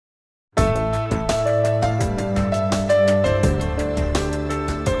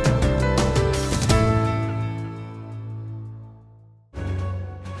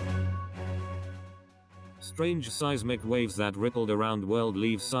strange seismic waves that rippled around world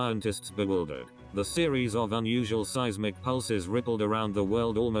leave scientists bewildered. The series of unusual seismic pulses rippled around the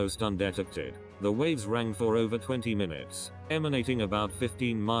world almost undetected. The waves rang for over 20 minutes, emanating about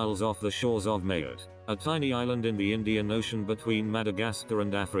 15 miles off the shores of Mayotte, a tiny island in the Indian Ocean between Madagascar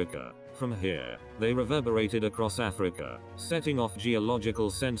and Africa. From here, they reverberated across Africa, setting off geological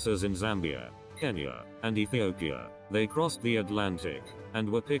sensors in Zambia, Kenya, and Ethiopia. They crossed the Atlantic, and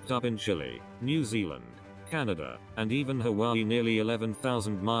were picked up in Chile, New Zealand, Canada, and even Hawaii, nearly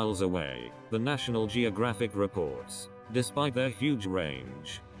 11,000 miles away, the National Geographic reports. Despite their huge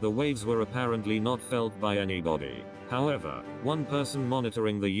range, the waves were apparently not felt by anybody. However, one person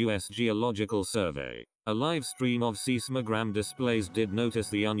monitoring the US Geological Survey, a live stream of seismogram displays, did notice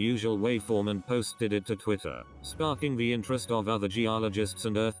the unusual waveform and posted it to Twitter, sparking the interest of other geologists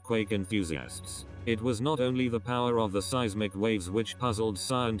and earthquake enthusiasts. It was not only the power of the seismic waves which puzzled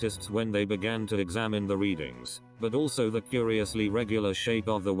scientists when they began to examine the readings, but also the curiously regular shape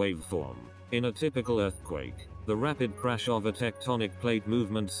of the waveform. In a typical earthquake, the rapid crash of a tectonic plate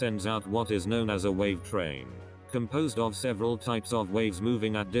movement sends out what is known as a wave train, composed of several types of waves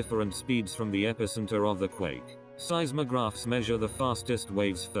moving at different speeds from the epicenter of the quake. Seismographs measure the fastest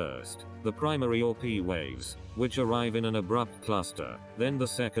waves first, the primary or P waves, which arrive in an abrupt cluster, then the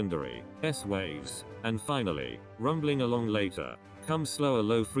secondary, S waves, and finally, rumbling along later, come slower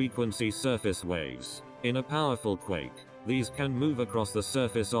low-frequency surface waves. In a powerful quake, these can move across the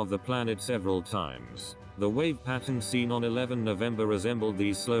surface of the planet several times. The wave pattern seen on 11 November resembled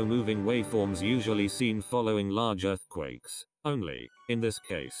these slow-moving waveforms usually seen following large earthquakes. Only, in this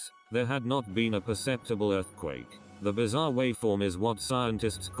case, there had not been a perceptible earthquake. The bizarre waveform is what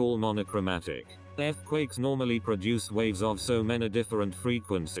scientists call monochromatic. Earthquakes normally produce waves of so many different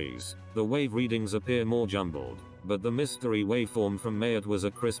frequencies, the wave readings appear more jumbled. But the mystery waveform from Mayotte was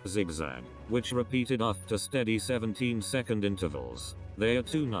a crisp zigzag, which repeated after steady 17-second intervals. "They are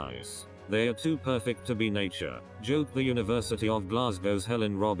too nice. They are too perfect to be nature," joked the University of Glasgow's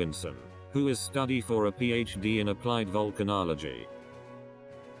Helen Robinson, who is studying for a PhD in applied volcanology.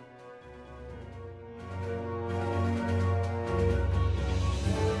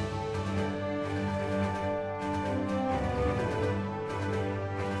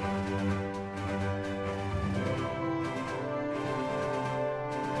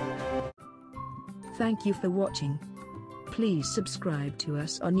 Thank you for watching. Please subscribe to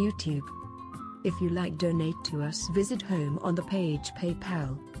us on YouTube. If you like, donate to us, visit home on the page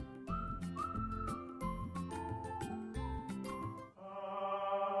PayPal.